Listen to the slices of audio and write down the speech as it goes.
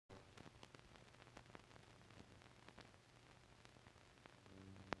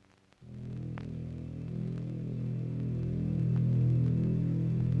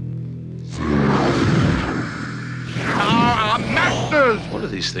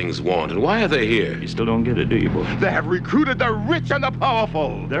these things want, and why are they here? You still don't get it, do you, boy? They have recruited the rich and the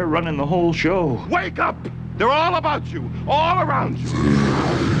powerful. They're running the whole show. Wake up! They're all about you, all around you.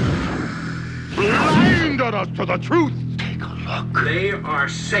 Blinded us to the truth. Take a look. They are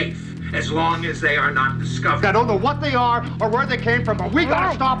safe as long as they are not discovered. I don't know what they are or where they came from, but we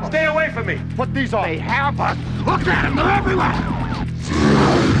gotta stop them. Stay away from me. Put these on. They have us. Look at them. They're everywhere.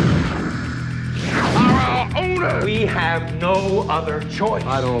 Our owner. We have no other choice.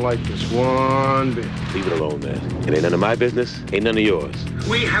 I don't like this one bit. Leave it alone, man. It ain't none of my business, ain't none of yours.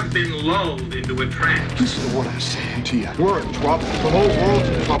 We have been lulled into a trance. Listen to what I'm saying to you. We're in trouble. The whole world's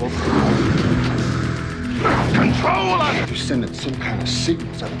in trouble. Control us! You're sending some kind of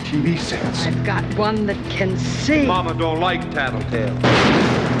signals out of TV sets. I've got one that can see. Mama don't like tattletale.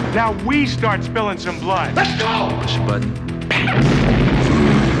 Now we start spilling some blood. Let's go! Push a button.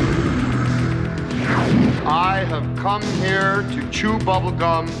 I have come here to chew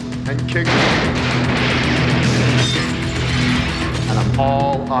bubblegum and kick. And I'm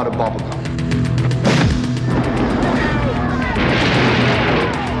all out of bubblegum.